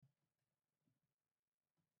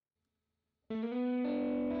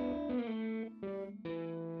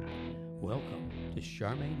Welcome to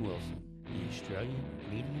Charmaine Wilson, the Australian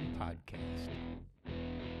Medium Podcast.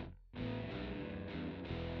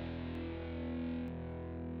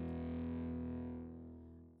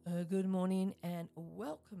 Good morning and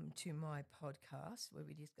welcome to my podcast where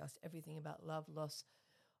we discuss everything about love, loss,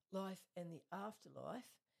 life and the afterlife.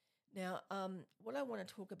 Now, what I want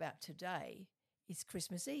to talk about today is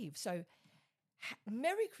Christmas Eve. So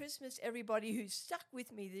Merry Christmas, everybody who's stuck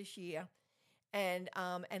with me this year and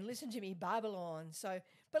listen to me babble on.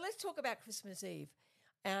 But let's talk about Christmas Eve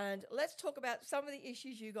and let's talk about some of the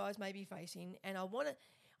issues you guys may be facing. And I want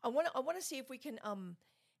to see if we can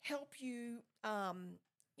help you come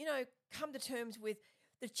to terms with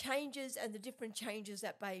the changes and the different changes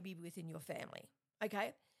that may be within your family.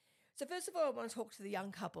 Okay? So first of all, I want to talk to the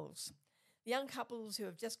young couples. The young couples who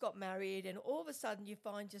have just got married and all of a sudden you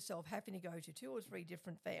find yourself having to go to 2 or 3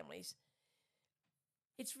 different families.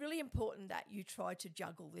 It's really important that you try to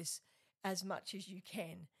juggle this as much as you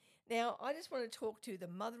can. Now, I just want to talk to the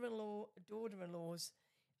mother-in-law, daughter-in-law's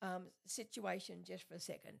situation just for a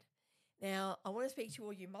second. Now, I want to speak to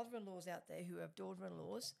all you mother-in-laws out there who have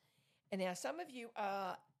daughter-in-laws. And now some of you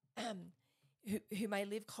are who may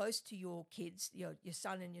live close to your kids, your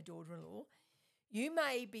son and your daughter-in-law. You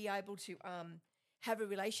may be able to have a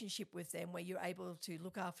relationship with them where you're able to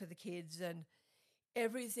look after the kids and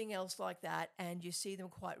everything else like that, and you see them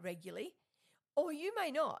quite regularly. Or you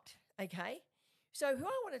may not, okay? So who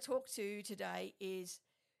I want to talk to today is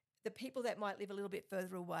the people that might live a little bit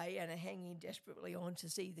further away and are hanging desperately on to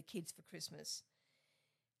see the kids for Christmas.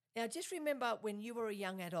 Now, just remember when you were a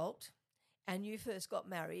young adult and you first got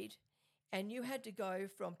married and you had to go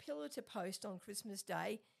from pillar to post on Christmas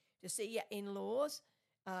Day to see your in-laws,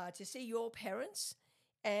 to see your parents,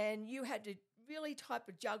 and you had to really type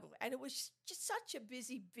of juggle. And it was just such a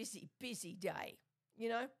busy day, you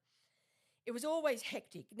know. It was always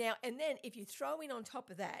hectic. Now, and then if you throw in on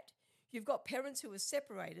top of that, you've got parents who are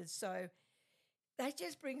separated, so that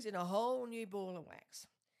just brings in a whole new ball of wax.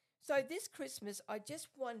 So this Christmas, I just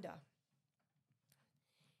wonder,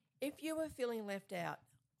 if you are feeling left out,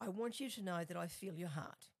 I want you to know that I feel your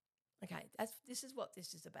heart. Okay, this is what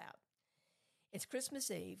this is about. It's Christmas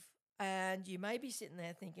Eve, and you may be sitting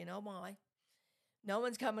there thinking, oh my, no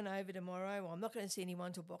one's coming over tomorrow, or I'm not going to see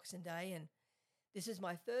anyone till Boxing Day, and this is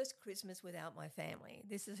my first Christmas without my family.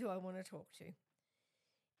 This is who I want to talk to.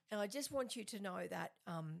 And I just want you to know that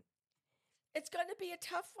it's going to be a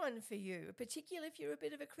tough one for you, particularly if you're a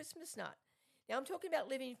bit of a Christmas nut. Now, I'm talking about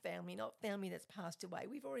living family, not family that's passed away.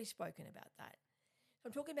 We've already spoken about that.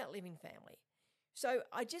 I'm talking about living family. So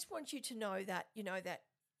I just want you to know that,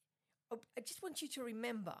 I just want you to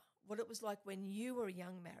remember what it was like when you were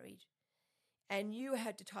young married and you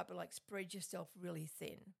had to type of like spread yourself really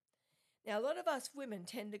thin. Now, a lot of us women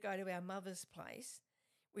tend to go to our mother's place,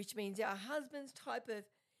 which means our husbands type of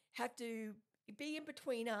have to be in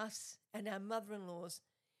between us and our mother-in-laws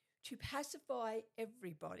to pacify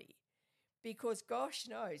everybody because gosh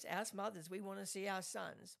knows, us mothers, we want to see our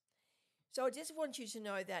sons. So I just want you to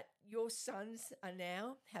know that your sons are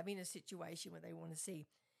now having a situation where they want to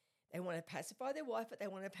pacify their wife, but they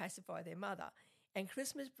want to pacify their mother. And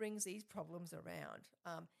Christmas brings these problems around.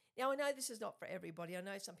 Now, I know this is not for everybody. I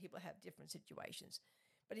know some people have different situations.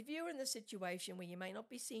 But if you're in the situation where you may not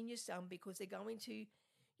be seeing your son because they're going to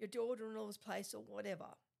your daughter-in-law's place or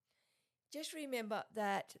whatever, just remember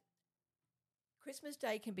that Christmas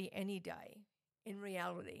Day can be any day in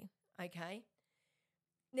reality, okay?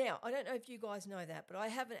 Now, I don't know if you guys know that, but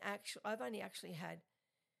I've only actually had,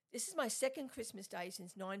 this is my second Christmas Day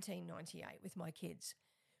since 1998 with my kids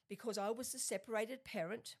because I was the separated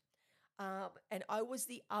parent and I was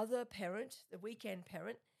the other parent, the weekend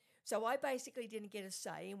parent. So I basically didn't get a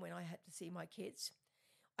say in when I had to see my kids.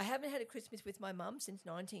 I haven't had a Christmas with my mum since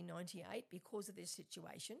 1998 because of this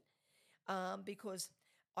situation, because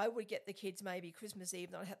I would get the kids maybe Christmas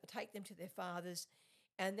Eve and I'd have to take them to their fathers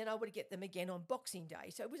and then I would get them again on Boxing Day.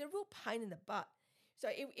 So it was a real pain in the butt. So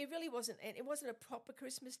it really wasn't a proper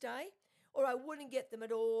Christmas Day, or I wouldn't get them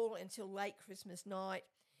at all until late Christmas night.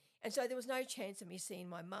 And so there was no chance of me seeing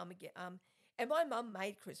my mum again. And my mum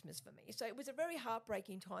made Christmas for me. So it was a very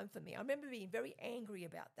heartbreaking time for me. I remember being very angry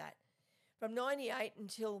about that. From 98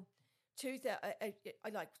 until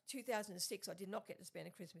 2006, I did not get to spend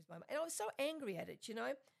a Christmas with my mum. And I was so angry at it,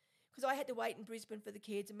 because I had to wait in Brisbane for the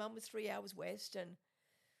kids and mum was 3 hours west and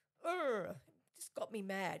it just got me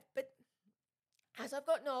mad. But as I've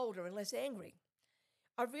gotten older and less angry,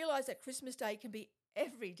 I've realised that Christmas Day can be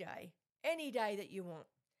every day, any day that you want.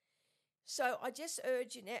 So I just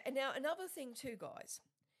urge you now. And now another thing too, guys,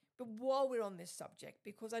 but while we're on this subject,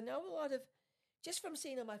 because I know a lot of just from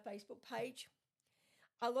seeing on my Facebook page,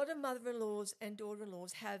 a lot of mother-in-laws and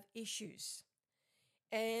daughter-in-laws have issues.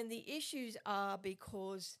 And the issues are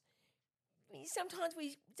because sometimes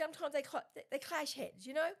they clash heads,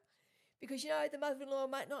 because, the mother-in-law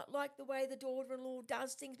might not like the way the daughter-in-law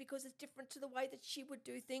does things because it's different to the way that she would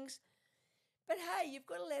do things. But hey, you've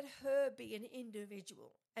got to let her be an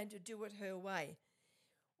individual and to do it her way.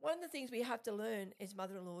 One of the things we have to learn as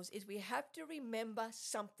mother-in-laws is we have to remember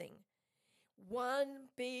something. One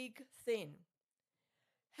big thing.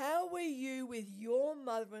 How were you with your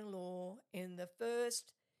mother-in-law in the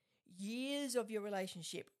first years of your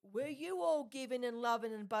relationship? Were you all giving and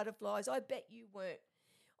loving and butterflies? I bet you weren't.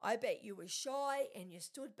 I bet you were shy and you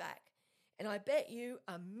stood back. And I bet you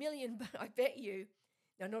not $1 million. I bet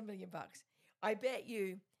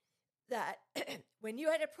you that when you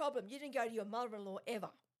had a problem, you didn't go to your mother-in-law ever.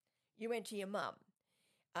 You went to your mum.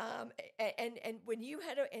 And when you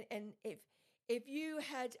had if you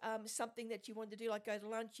had something that you wanted to do, like go to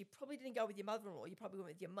lunch, you probably didn't go with your mother-in-law. You probably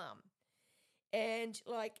went with your mum. And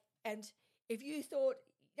if you thought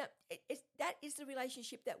that is the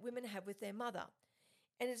relationship that women have with their mother,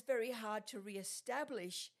 and it's very hard to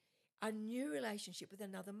reestablish a new relationship with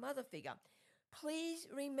another mother figure. Please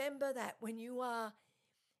remember that when you are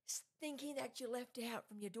thinking that you're left out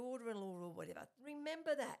from your daughter-in-law or whatever.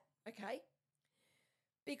 Remember that, okay?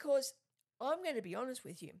 Because I'm going to be honest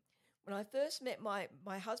with you. When I first met my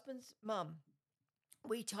husband's mum,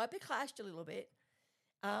 we type of clashed a little bit.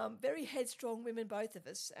 Very headstrong women, both of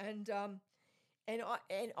us, and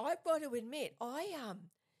I've got to admit, I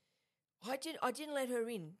didn't let her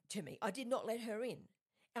in to me. I did not let her in,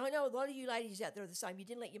 and I know a lot of you ladies out there are the same. You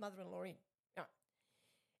didn't let your mother-in-law in, no.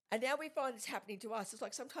 And now we find it's happening to us. It's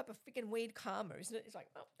like some type of freaking weird karma, isn't it? It's like,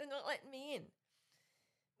 oh, they're not letting me in.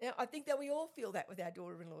 Now, I think that we all feel that with our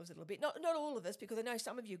daughter-in-laws a little bit. Not all of us, because I know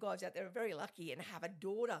some of you guys out there are very lucky and have a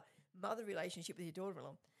daughter-mother relationship with your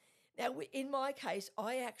daughter-in-law. Now, in my case,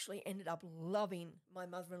 I actually ended up loving my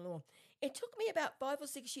mother-in-law. It took me about 5 or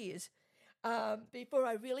 6 years before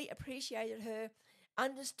I really appreciated her,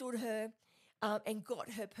 understood her, and got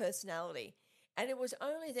her personality. And it was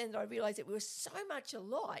only then that I realised that we were so much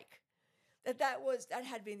alike that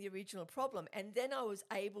had been the original problem. And then I was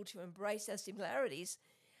able to embrace our similarities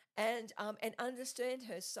and understand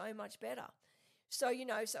her so much better. So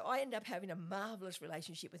I ended up having a marvellous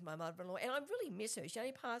relationship with my mother-in-law, and I really miss her. She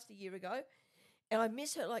only passed a year ago, and I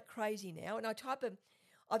miss her like crazy now. And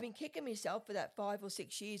I've been kicking myself for that 5 or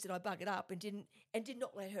 6 years that I buggered up and did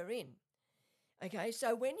not let her in. Okay,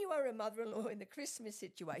 so when you are a mother-in-law in the Christmas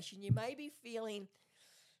situation, you may be feeling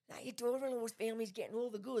that your daughter-in-law's family's getting all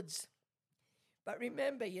the goods. But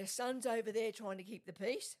remember, your son's over there trying to keep the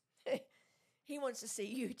peace. He wants to see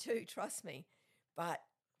you too, trust me. But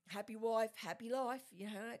happy wife, happy life, you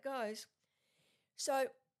know how it goes. So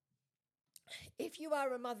if you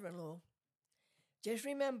are a mother-in-law, just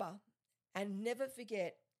remember and never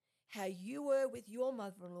forget how you were with your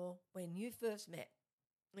mother-in-law when you first met,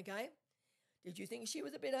 okay? Did you think she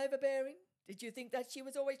was a bit overbearing? Did you think that she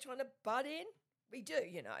was always trying to butt in? We do,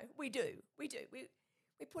 we do. We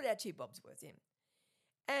put our 2 bobs worth in.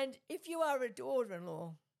 And if you are a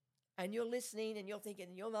daughter-in-law and you're listening and you're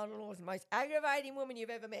thinking your mother-in-law is the most aggravating woman you've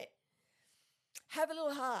ever met, have a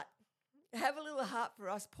little heart. Have a little heart for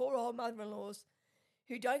us poor old mother-in-laws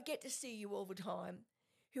who don't get to see you all the time,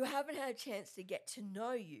 who haven't had a chance to get to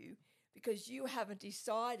know you because you haven't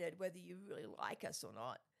decided whether you really like us or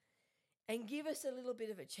not. And give us a little bit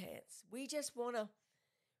of a chance. We just want to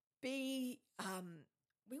be,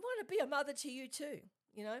 a mother to you too,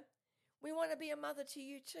 We want to be a mother to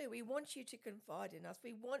you too. We want you to confide in us.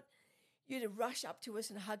 We want you to rush up to us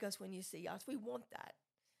and hug us when you see us. We want that.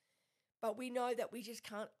 But we know that we just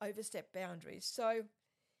can't overstep boundaries. So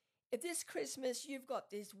if this Christmas you've got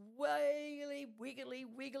this wiggly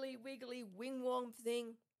wing-wong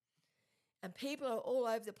thing and people are all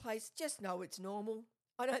over the place, just know it's normal.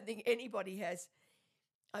 I don't think anybody has.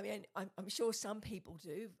 I mean, I'm sure some people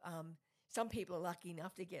do. Some people are lucky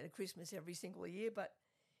enough to get a Christmas every single year, but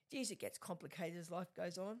geez, it gets complicated as life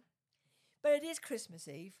goes on. But it is Christmas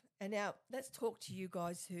Eve. And now let's talk to you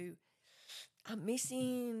guys who are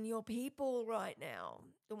missing your people right now,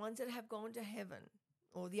 the ones that have gone to heaven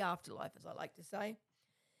or the afterlife, as I like to say.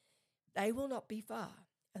 They will not be far,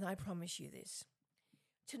 and I promise you this.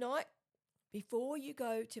 Tonight, before you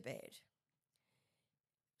go to bed,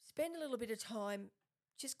 spend a little bit of time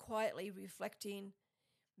just quietly reflecting,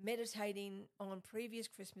 meditating on previous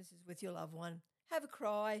Christmases with your loved one. Have a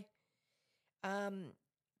cry,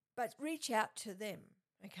 but reach out to them,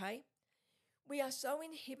 okay? We are so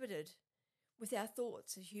inhibited with our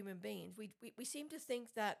thoughts as human beings. We seem to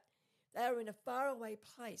think that They are in a faraway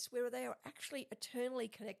place where they are actually eternally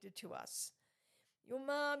connected to us. Your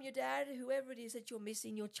mum, your dad, whoever it is that you're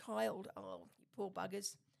missing, your child, oh, you poor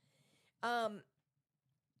buggers,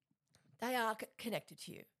 they are connected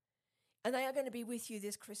to you. And they are going to be with you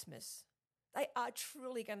this Christmas. They are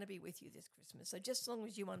truly going to be with you this Christmas. So just as long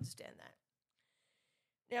as you understand that.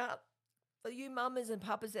 Now, for you mamas and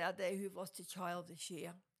papas out there who've lost a child this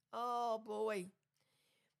year, oh boy,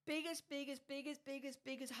 biggest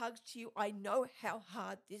hugs to you. I know how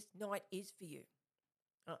hard this night is for you.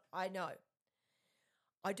 I know.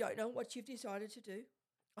 I don't know what you've decided to do.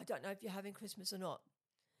 I don't know if you're having Christmas or not.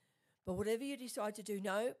 But whatever you decide to do,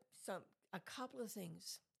 know a couple of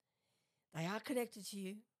things. They are connected to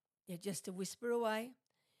you. They're just a whisper away.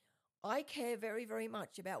 I care very, very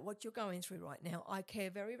much about what you're going through right now. I care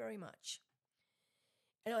very, very much.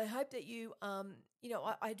 And I hope that you,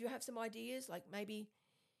 I do have some ideas, like maybe,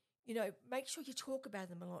 make sure you talk about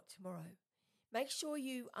them a lot tomorrow. Make sure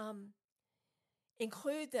you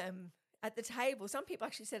include them at the table. Some people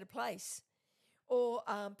actually set a place. Or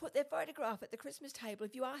put their photograph at the Christmas table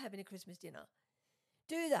if you are having a Christmas dinner.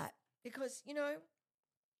 Do that because,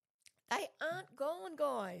 they aren't gone,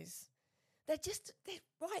 guys. They're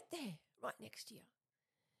right there, right next to you.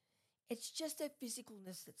 It's just their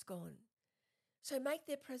physicalness that's gone. So make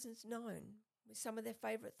their presence known with some of their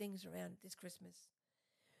favourite things around this Christmas.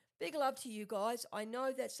 Big love to you guys. I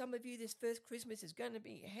know that some of you this first Christmas is going to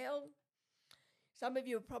be hell. Some of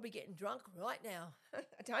you are probably getting drunk right now.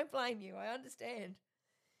 I don't blame you. I understand.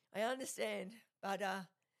 But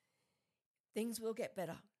things will get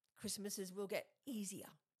better. Christmases will get easier.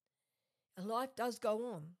 And life does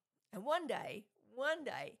go on. And one day,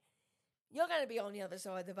 you're going to be on the other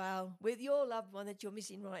side of the veil with your loved one that you're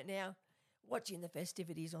missing right now, watching the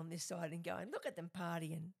festivities on this side and going, look at them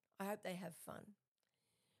partying. I hope they have fun.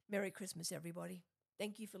 Merry Christmas, everybody.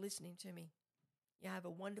 Thank you for listening to me. You have a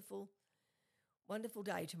wonderful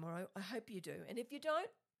day tomorrow. I hope you do. And if you don't,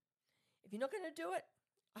 if you're not going to do it,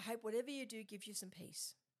 I hope whatever you do gives you some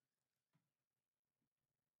peace.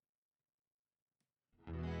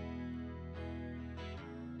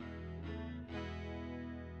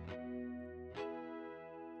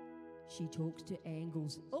 She talks to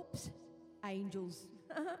angels. Oops, angels.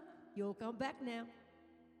 You'll come back now.